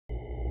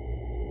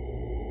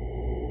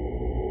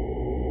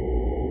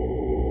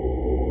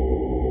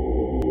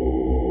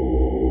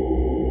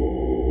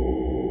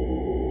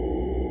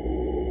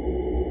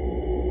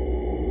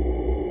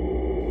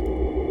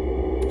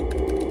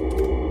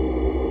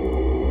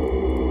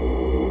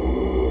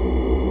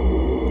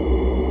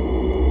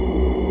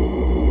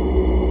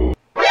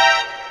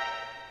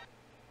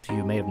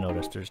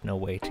there's no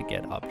way to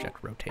get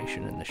object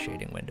rotation in the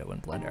shading window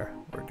in Blender.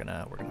 We're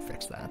gonna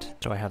fix that.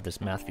 So I have this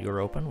math viewer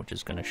open, which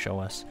is gonna show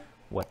us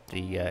what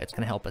the, it's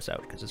gonna help us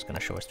out because it's gonna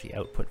show us the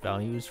output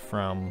values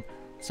from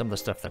some of the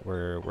stuff that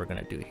we're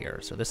gonna do here.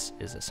 So this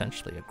is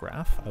essentially a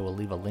graph. I will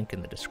leave a link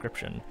in the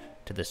description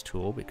to this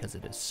tool because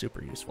it is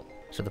super useful.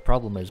 So the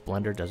problem is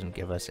Blender doesn't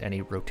give us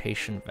any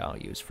rotation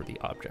values for the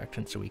object,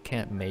 and so we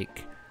can't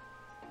make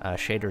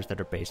shaders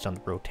that are based on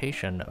the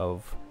rotation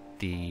of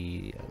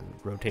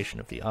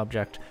the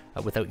object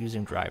without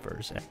using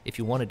drivers. If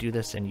you want to do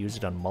this and use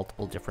it on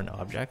multiple different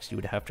objects, you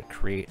would have to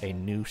create a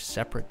new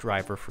separate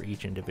driver for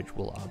each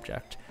individual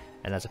object,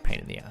 and that's a pain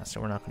in the ass, so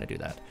we're not going to do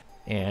that.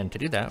 And to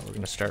do that, we're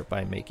going to start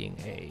by making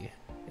a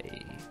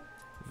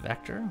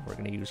vector. We're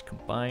going to use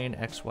combine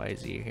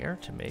XYZ here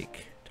to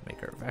make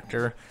our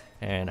vector,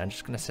 and I'm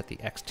just going to set the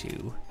X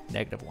to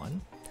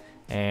 -1,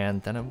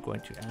 and then I'm going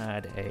to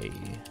add a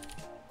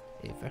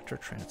vector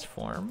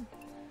transform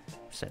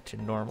set to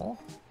normal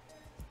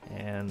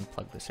and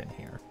plug this in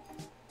here.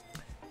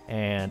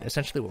 And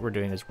essentially what we're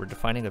doing is we're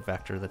defining a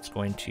vector that's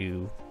going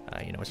to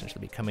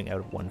essentially be coming out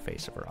of one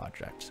face of our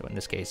object. So in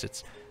this case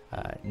it's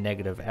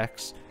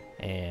 -x,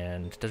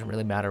 and it doesn't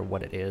really matter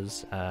what it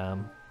is,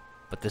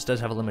 but this does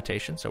have a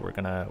limitation, so we're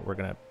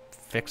gonna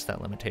fix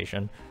that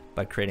limitation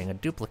by creating a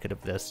duplicate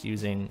of this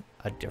using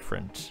a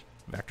different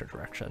vector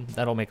direction.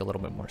 That'll make a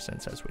little bit more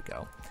sense as we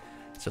go.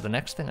 So the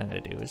next thing I'm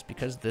going to do is,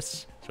 because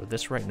this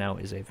right now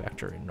is a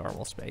vector in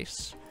normal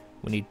space,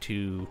 we need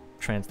to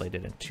translate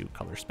it into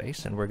color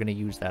space, and we're going to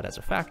use that as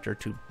a factor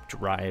to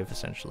drive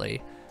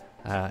essentially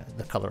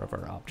the color of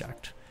our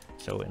object.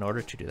 So in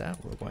order to do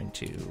that, we're going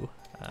to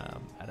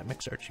add a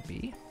mix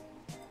RGB.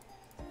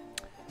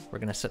 We're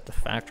going to set the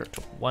factor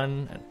to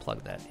 1 and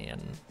plug that in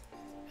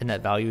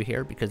that value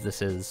here, because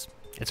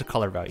it's a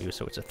color value,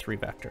 so it's a 3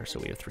 vector. So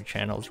we have 3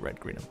 channels, red,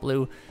 green, and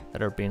blue,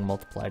 that are being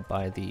multiplied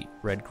by the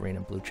red, green,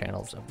 and blue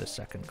channels of the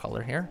second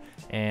color here.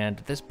 And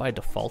this by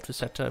default is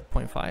set to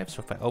 0.5.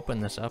 So if I open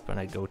this up and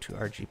I go to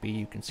RGB,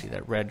 you can see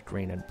that red,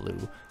 green, and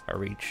blue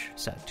are each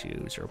set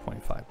to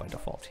 0.5 by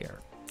default here.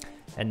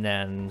 And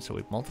then, so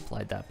we've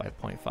multiplied that by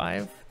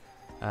 0.5,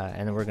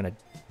 and then we're going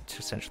to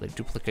essentially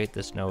duplicate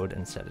this node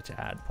and set it to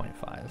add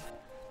 0.5.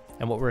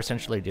 And what we're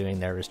essentially doing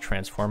there is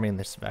transforming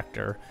this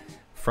vector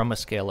from a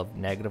scale of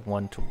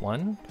 -1 to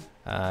 1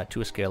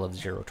 to a scale of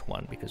 0 to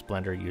 1, because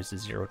Blender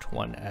uses 0 to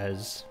 1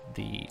 as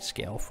the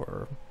scale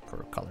for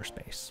color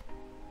space.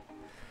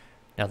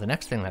 Now the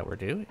next thing that we're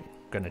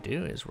going to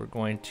do is we're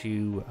going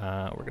to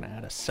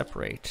add a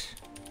separate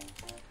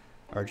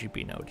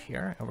RGB node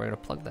here, and we're going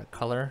to plug that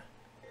color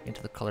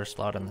into the color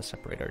slot on the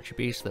separate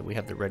RGB so that we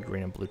have the red,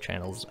 green, and blue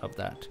channels of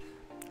that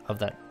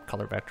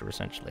color vector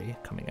essentially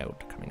coming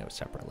out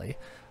separately.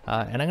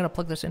 And I'm going to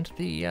plug this into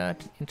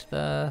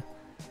the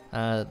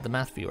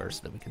math viewer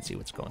so that we can see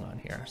what's going on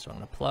here. So I'm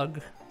going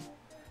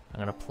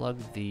to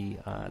plug the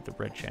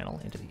red channel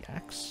into the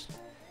X,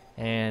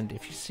 and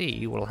if you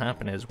see, what'll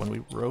happen is when we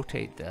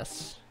rotate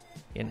this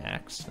in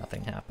X,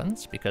 nothing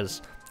happens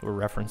because we're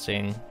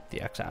referencing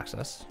the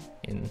X-axis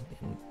in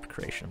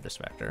creation of this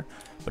vector.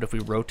 But if we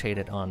rotate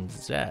it on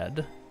Z,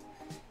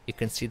 you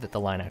can see that the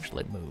line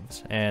actually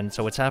moves. And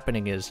so what's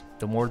happening is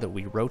the more that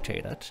we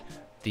rotate it,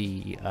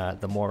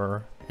 the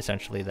more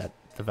essentially that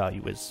the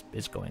value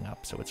is going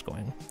up. So it's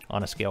going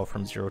on a scale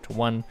from 0 to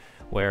 1,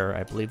 where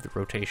I believe the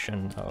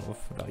rotation of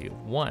value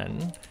of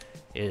 1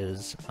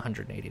 is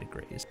 180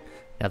 degrees.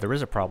 Now there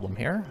is a problem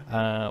here.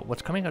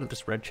 What's coming out of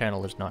this red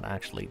channel is not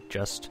actually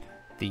just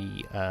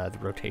the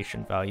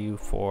rotation value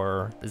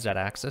for the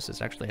Z-axis.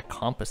 It's actually a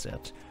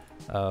composite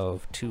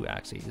of 2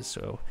 axes,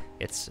 so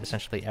it's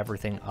essentially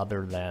everything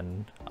other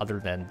than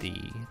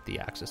the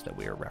axis that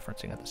we are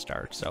referencing at the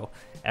start. So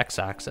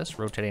X-axis,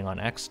 rotating on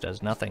X,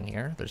 does nothing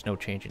here. There's no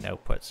change in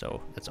output,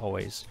 so it's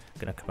always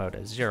going to come out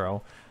as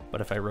 0.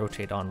 But if I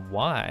rotate on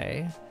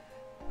Y,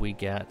 we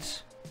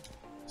get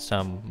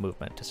some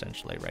movement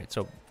essentially, right?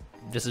 So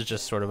this is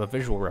just sort of a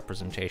visual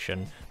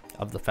representation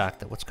of the fact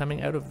that what's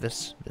coming out of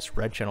this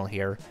red channel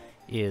here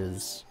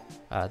is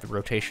the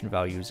rotation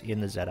values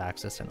in the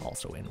Z-axis and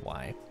also in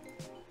Y.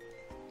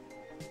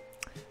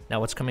 Now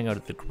what's coming out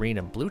of the green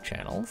and blue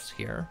channels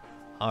here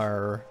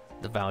are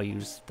the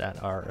values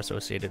that are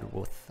associated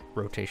with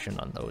rotation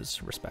on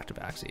those respective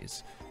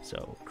axes.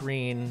 So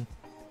green,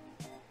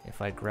 if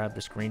I grab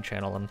this green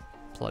channel and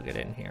plug it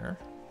in here,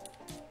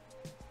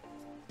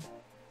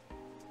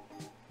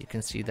 you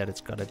can see that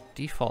it's got a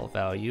default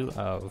value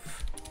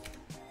of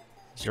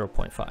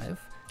 0.5.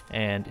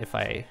 And if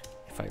I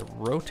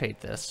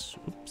rotate this,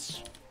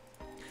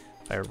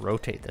 if I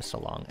rotate this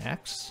along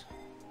X,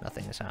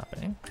 nothing is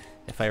happening.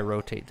 If I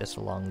rotate this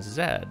along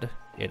Z,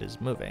 it is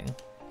moving.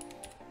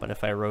 But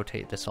if I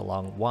rotate this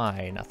along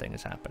Y, nothing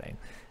is happening.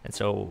 And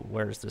so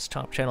whereas this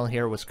top channel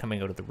here was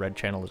coming out of the red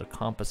channel as a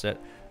composite,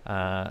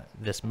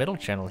 this middle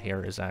channel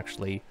here is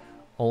actually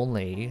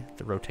only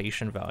the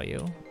rotation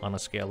value on a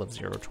scale of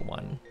 0 to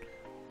 1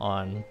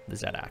 on the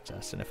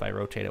Z-axis. And if I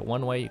rotate it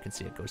one way, you can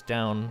see it goes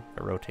down.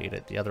 If I rotate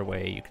it the other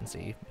way, you can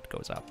see it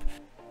goes up.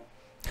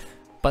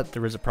 But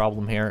there is a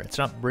problem here. It's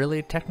not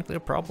really technically a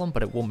problem,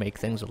 but it will make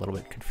things a little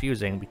bit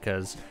confusing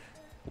because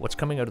what's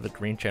coming out of the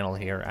green channel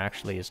here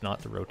actually is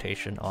not the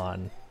rotation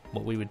on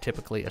what we would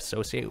typically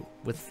associate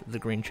with the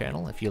green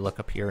channel. If you look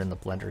up here in the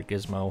Blender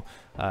gizmo,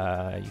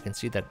 you can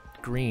see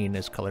that green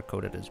is color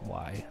coded as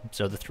Y.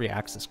 So the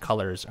 3-axis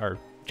colors are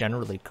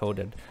generally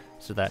coded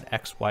so that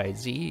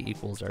XYZ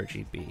equals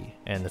RGB,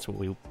 and that's what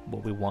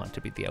we want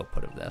to be the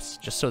output of this,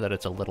 just so that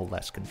it's a little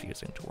less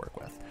confusing to work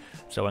with.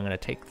 So I'm going to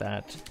take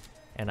that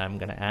and I'm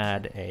going to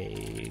add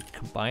a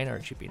combine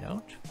RGB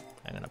node.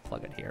 I'm going to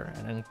plug it here,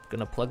 and I'm going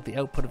to plug the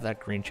output of that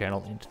green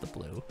channel into the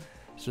blue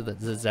so that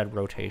the Z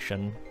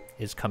rotation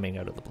is coming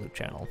out of the blue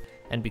channel.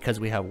 And because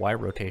we have Y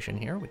rotation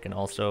here, we can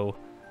also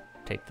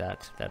take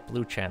that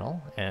blue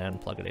channel and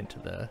plug it into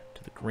the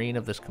green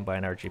of this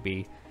combine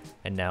RGB,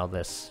 and now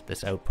this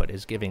output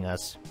is giving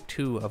us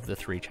 2 of the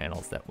 3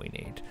 channels that we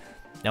need.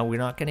 Now we're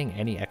not getting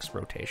any X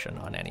rotation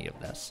on any of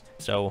this,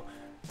 so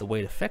the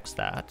way to fix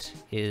that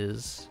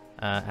is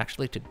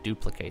actually to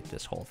duplicate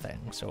this whole thing.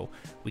 So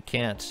we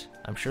can't,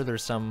 I'm sure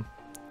there's some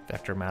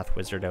vector math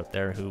wizard out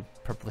there who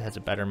probably has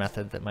a better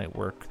method that might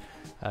work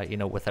you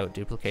know, without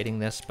duplicating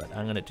this, but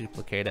I'm going to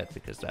duplicate it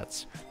because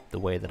that's the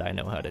way that I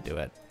know how to do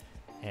it.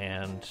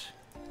 And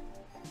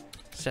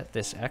set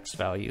this X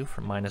value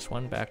from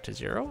 -1 back to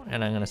 0,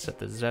 and I'm going to set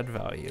the Z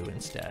value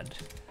instead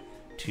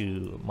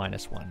to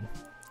 -1.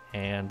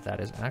 And that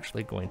is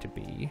actually going to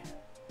be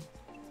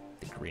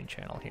the green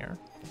channel here.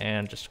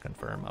 And just to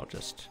confirm, I'll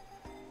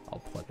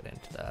plug it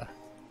into the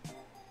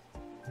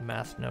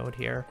math node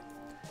here.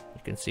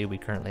 You can see we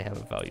currently have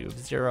a value of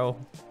 0,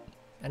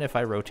 and if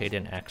I rotate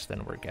in X,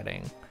 then we're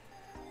getting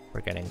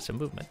some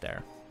movement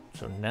there.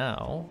 So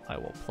now I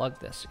will plug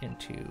this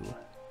into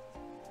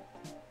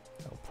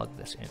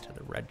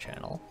the red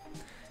channel.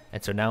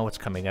 And so now what's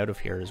coming out of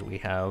here is we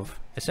have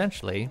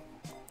essentially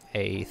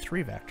a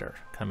 3 vector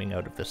coming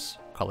out of this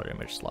color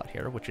image slot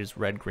here, which is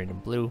red, green,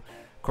 and blue,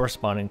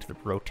 corresponding to the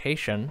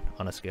rotation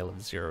on a scale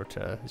of 0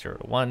 to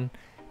 1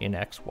 in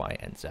X, Y,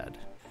 and Z.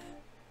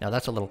 Now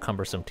that's a little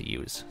cumbersome to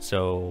use.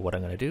 So what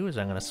I'm going to do is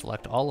I'm going to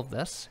select all of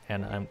this,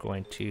 and I'm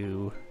going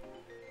to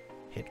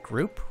hit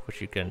group,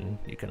 which you can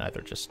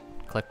either just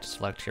click to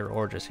select here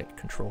or just hit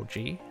Control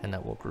G, and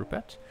that will group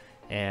it.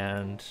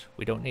 And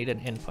we don't need an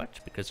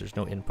input because there's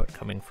no input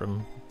coming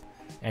from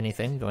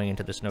anything going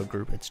into this node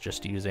group. It's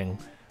just using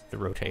the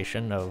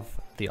rotation of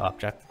the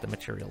object that the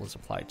material is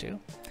applied to.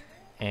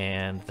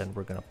 And then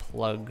we're going to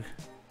plug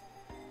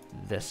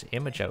this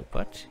image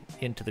output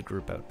into the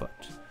group output.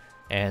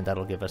 And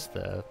that'll give us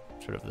the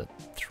sort of the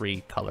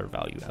 3 color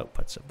value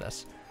outputs of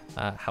this.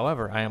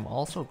 However, I am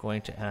also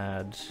going to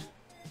add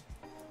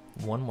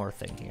one more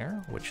thing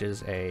here, which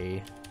is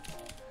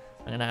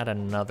I'm going to add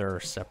another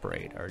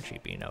separate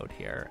RGB node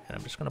here, and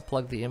I'm just going to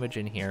plug the image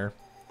in here,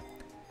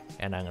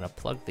 and I'm going to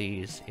plug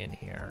these in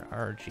here,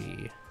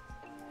 RG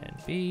and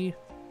B.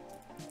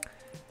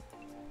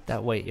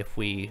 That way, if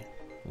we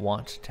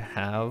want to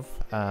have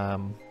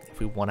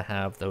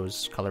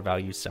those color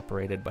values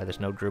separated by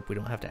this node group, we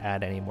don't have to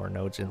add any more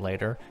nodes in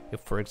later. If,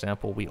 for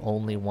example, we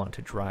only want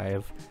to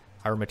drive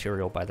our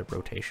material by the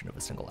rotation of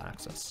a single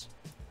axis.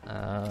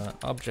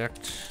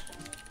 Object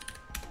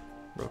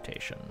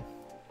rotation.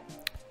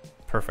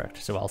 Perfect.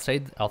 So I'll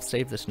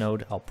save this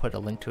node. I'll put a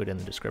link to it in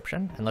the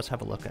description, and let's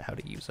have a look at how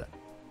to use it.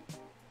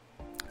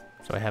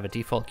 So I have a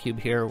default cube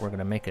here. We're going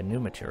to make a new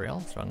material.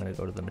 So I'm going to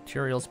go to the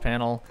materials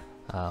panel.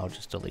 I'll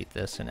just delete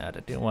this and add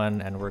a new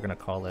one, and we're going to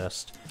call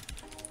this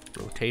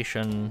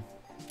rotation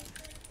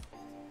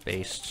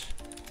based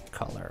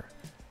color.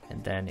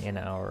 And then in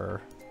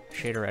our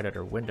shader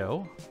editor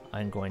window,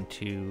 I'm going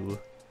to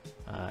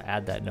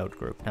add that node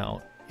group.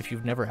 Now, if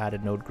you've never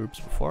added node groups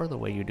before, the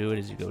way you do it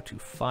is you go to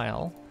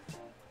File,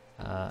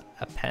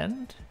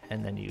 Append,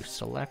 and then you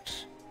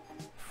select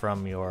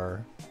from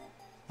your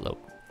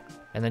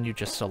and then you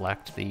just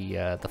select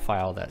the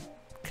file that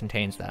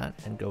contains that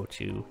and go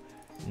to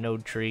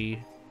Node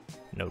Tree,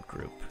 Node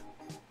Group.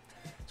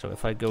 So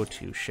if I go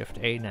to Shift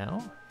A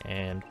now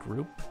and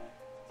Group,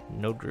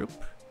 Node Group,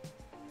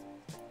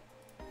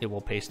 it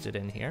will paste it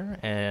in here,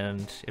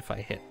 and if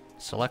I hit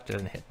select it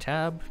and hit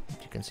Tab,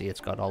 you can see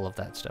it's got all of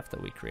that stuff that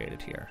we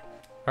created here.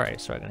 Alright,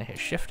 so I'm going to hit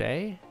Shift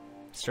A,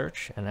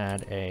 search, and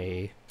add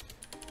a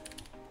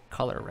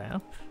color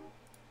ramp.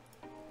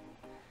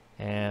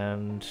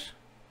 And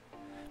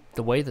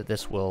the way that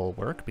this will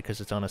work,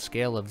 because it's on a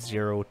scale of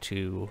 0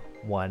 to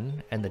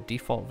 1, and the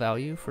default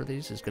value for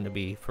these is going to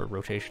be, for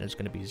rotation, is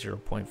going to be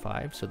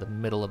 0.5, so the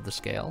middle of the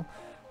scale.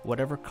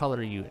 Whatever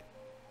color you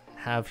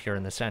have here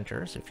in the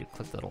center, so if you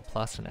click the little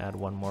plus and add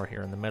one more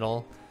here in the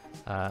middle,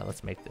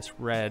 let's make this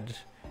red,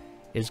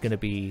 is going to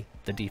be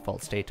the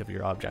default state of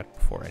your object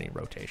before any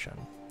rotation.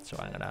 So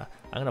I'm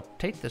gonna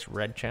take this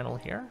red channel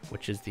here,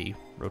 which is the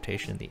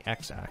rotation in the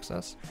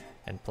x-axis,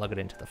 and plug it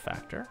into the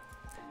factor.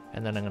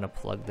 And then I'm gonna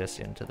plug this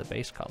into the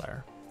base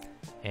color.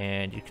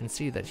 And you can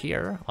see that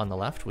here on the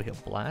left we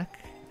have black,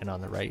 and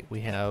on the right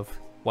we have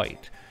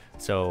white.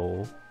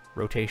 So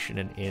Rotation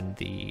in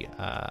the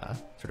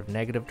sort of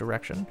negative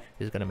direction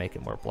is going to make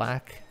it more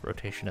black.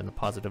 Rotation in the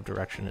positive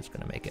direction is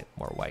going to make it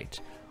more white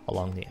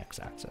along the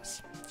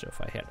x-axis. So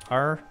if I hit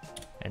R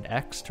and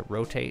X to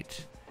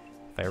rotate,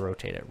 if I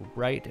rotate it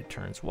right, it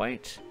turns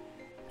white.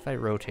 If I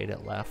rotate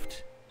it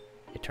left,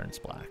 it turns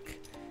black.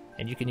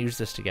 And you can use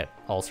this to get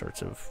all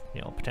sorts of,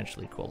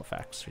 potentially cool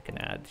effects. You can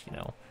add,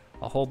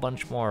 a whole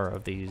bunch more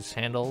of these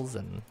handles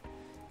and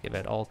give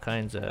it all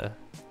kinds of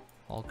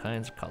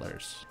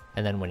colors.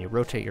 And then when you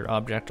rotate your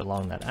object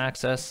along that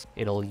axis,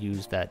 it'll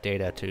use that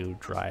data to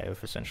drive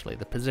essentially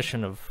the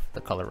position of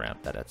the color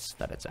ramp that it's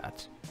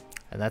at.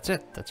 And that's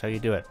it. That's how you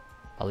do it.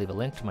 I'll leave a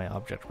link to my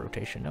object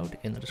rotation node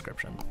in the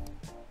description.